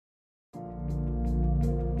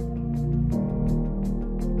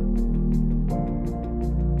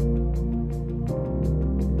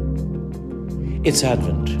It's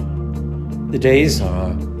Advent. The days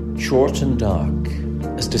are short and dark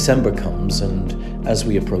as December comes and as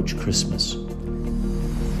we approach Christmas.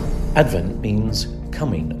 Advent means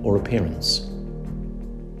coming or appearance.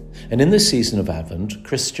 And in this season of Advent,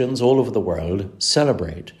 Christians all over the world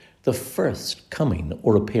celebrate the first coming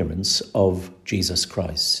or appearance of Jesus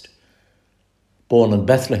Christ. Born in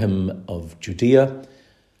Bethlehem of Judea,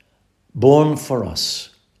 born for us,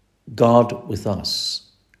 God with us,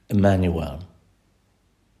 Emmanuel.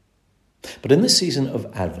 But in this season of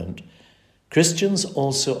Advent, Christians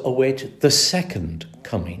also await the second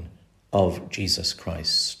coming of Jesus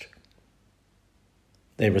Christ.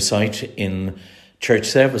 They recite in church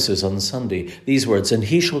services on Sunday these words, "And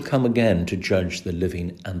he shall come again to judge the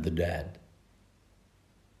living and the dead."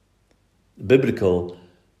 The biblical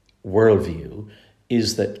worldview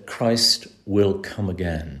is that Christ will come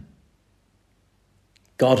again.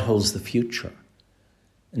 God holds the future,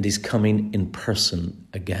 and he's coming in person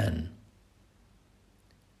again.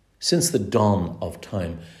 Since the dawn of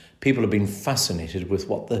time, people have been fascinated with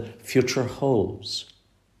what the future holds.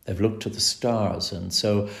 They've looked to the stars, and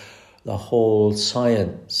so the whole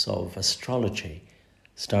science of astrology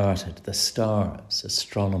started. The stars,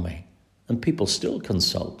 astronomy, and people still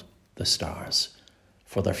consult the stars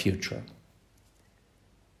for their future.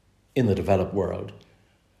 In the developed world,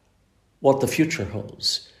 what the future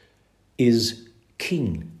holds is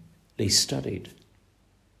keenly studied.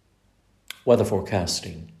 Weather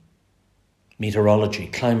forecasting, meteorology,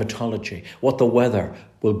 climatology, what the weather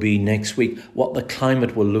will be next week, what the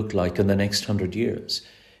climate will look like in the next 100 years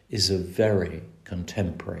is a very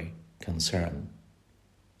contemporary concern.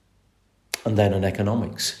 And then in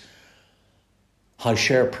economics, how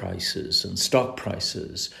share prices and stock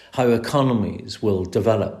prices, how economies will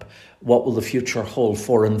develop, what will the future hold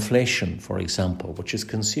for inflation, for example, which is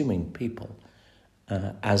consuming people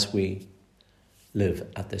as we live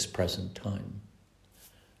at this present time.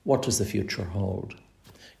 What does the future hold?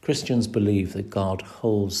 Christians believe that God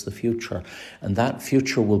holds the future, and that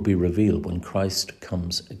future will be revealed when Christ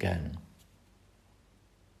comes again.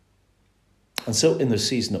 And so in the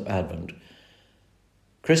season of Advent,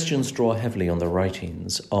 Christians draw heavily on the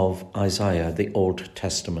writings of Isaiah, the Old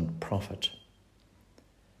Testament prophet.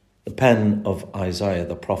 The pen of Isaiah,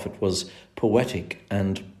 the prophet, was poetic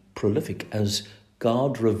and prolific as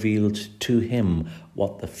God revealed to him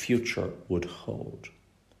what the future would hold.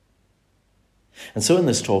 And so in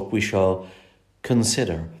this talk we shall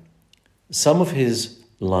consider some of his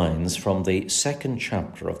lines from the second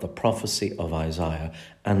chapter of the prophecy of Isaiah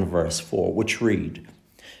and verse 4, which read,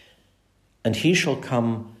 "And he shall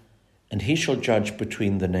come, and he shall judge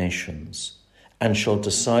between the nations, and shall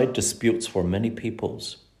decide disputes for many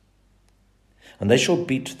peoples. And they shall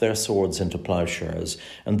beat their swords into ploughshares,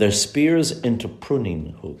 and their spears into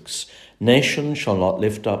pruning hooks. Nation shall not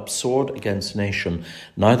lift up sword against nation,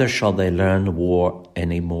 neither shall they learn war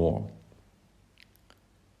any more."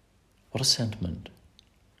 What a sentiment.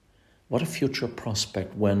 What a future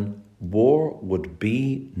prospect when war would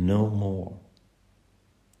be no more.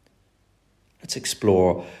 Let's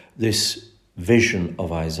explore this vision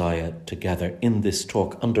of Isaiah together in this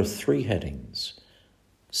talk under three headings: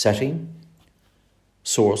 setting,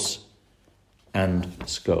 source, and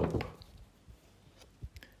scope.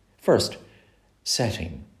 First,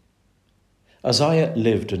 setting. Isaiah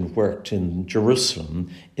lived and worked in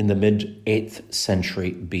Jerusalem in the mid-8th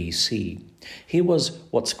century BC. He was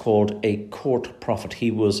what's called a court prophet.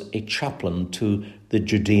 He was a chaplain to the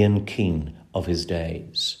Judean king of his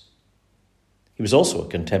days. He was also a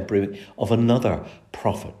contemporary of another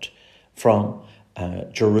prophet from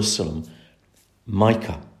Jerusalem,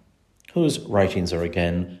 Micah, whose writings are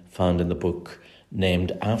again found in the book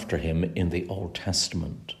named after him in the Old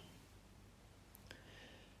Testament.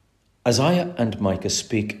 Isaiah and Micah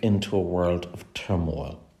speak into a world of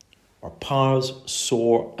turmoil, where powers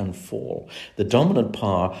soar and fall. The dominant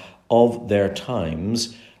power of their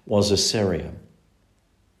times was Assyria.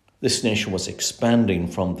 This nation was expanding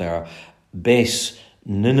from their base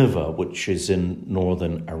Nineveh, which is in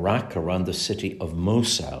northern Iraq, around the city of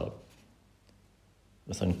Mosul,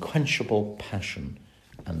 with unquenchable passion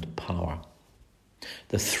and power.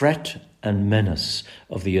 The threat and menace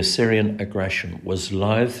of the Assyrian aggression was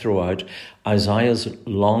live throughout Isaiah's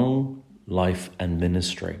long life and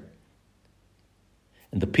ministry.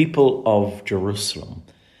 And the people of Jerusalem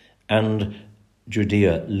and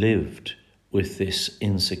Judea lived with this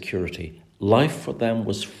insecurity. Life for them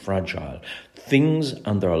was fragile. Things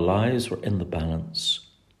and their lives were in the balance.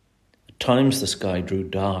 At times the sky grew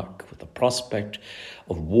dark with the prospect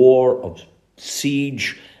of war, of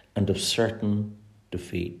siege, and of certain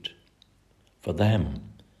defeat. For them,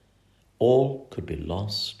 all could be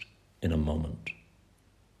lost in a moment.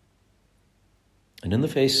 And in the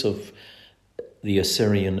face of the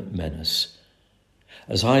Assyrian menace,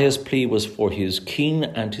 Isaiah's plea was for his king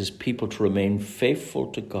and his people to remain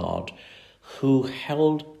faithful to God, who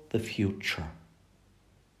held the future.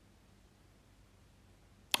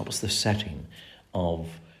 That was the setting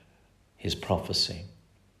of his prophecy.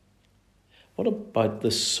 What about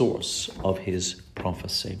the source of his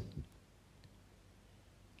prophecy?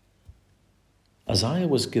 Isaiah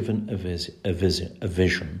was given a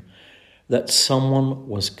vision that someone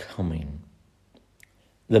was coming,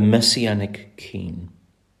 the Messianic King,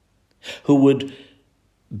 who would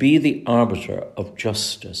be the arbiter of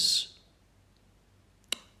justice,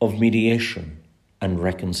 of mediation and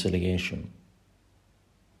reconciliation.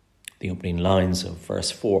 The opening lines of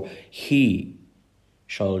verse 4, "He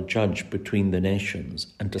shall judge between the nations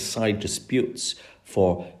and decide disputes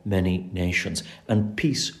for many nations, and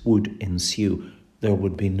peace would ensue. There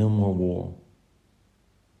would be no more war."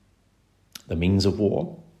 The means of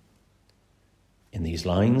war in these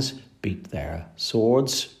lines: beat their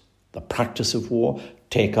swords, the practice of war,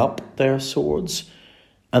 take up their swords,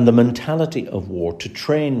 and the mentality of war, to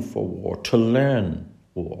train for war, to learn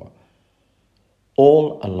war,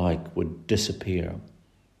 all alike would disappear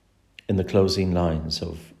in the closing lines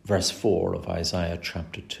of verse 4 of Isaiah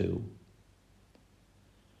chapter 2.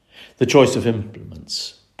 The choice of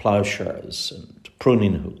implements, ploughshares and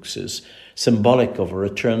pruning hooks, is symbolic of a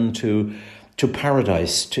return to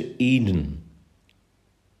paradise, to Eden,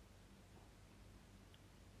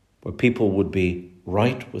 where people would be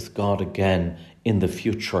right with God again in the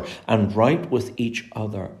future and right with each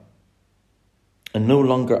other, and no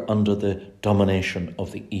longer under the domination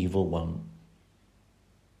of the evil one.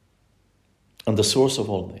 And the source of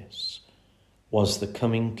all this was the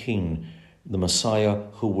coming King, the Messiah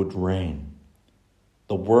who would reign.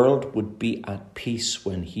 The world would be at peace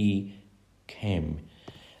when he came,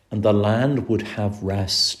 and the land would have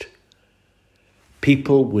rest.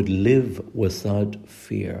 People would live without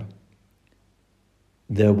fear.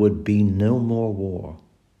 There would be no more war.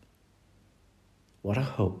 What a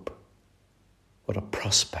hope, what a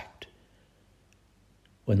prospect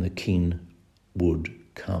when the King would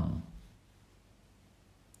come.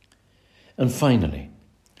 And finally,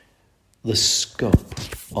 the scope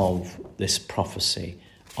of this prophecy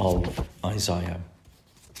of Isaiah.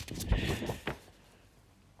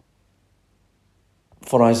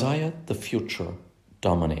 For Isaiah, the future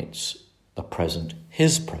dominates the present,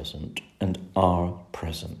 his present and our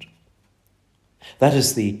present. That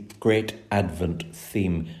is the great Advent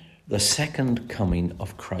theme, the second coming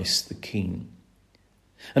of Christ the King.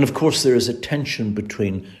 And of course, there is a tension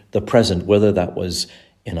between the present, whether that was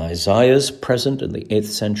in Isaiah's present in the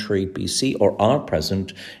 8th century BC or our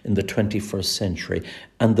present in the 21st century,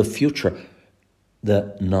 and the future,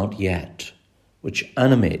 the not yet, which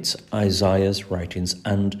animates Isaiah's writings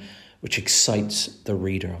and which excites the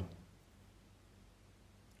reader.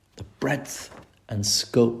 The breadth and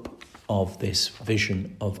scope of this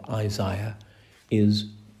vision of Isaiah is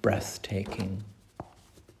breathtaking.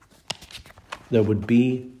 There would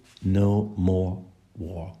be no more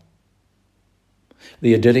war.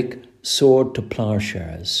 The idyllic sword to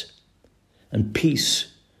ploughshares and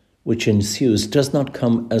peace which ensues does not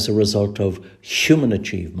come as a result of human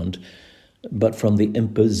achievement, but from the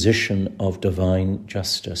imposition of divine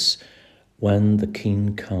justice when the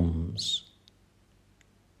King comes.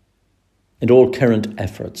 And all current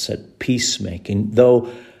efforts at peacemaking,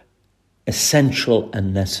 though essential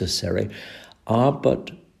and necessary, are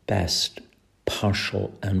but best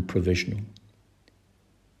partial and provisional.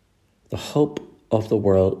 The hope of the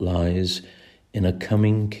world lies in a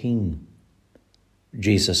coming King,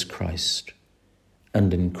 Jesus Christ,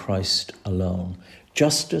 and in Christ alone.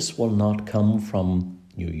 Justice will not come from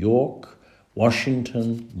New York,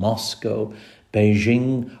 Washington, Moscow,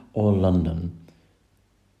 Beijing, or London,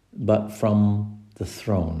 but from the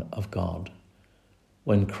throne of God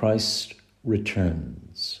when Christ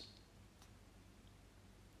returns.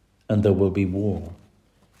 And there will be war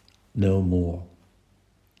no more.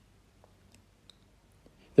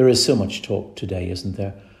 There is so much talk today, isn't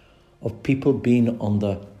there, of people being on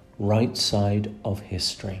the right side of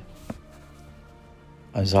history.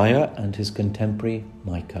 Isaiah and his contemporary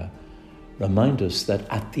Micah remind us that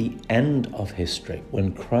at the end of history,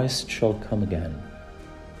 when Christ shall come again,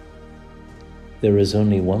 there is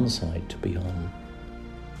only one side to be on,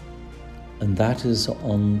 and that is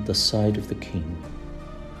on the side of the King,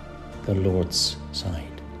 the Lord's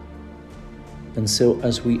side. And so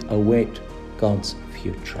as we await God's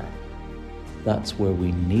future, that's where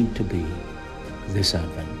we need to be this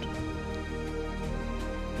Advent.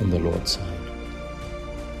 on the Lord's side.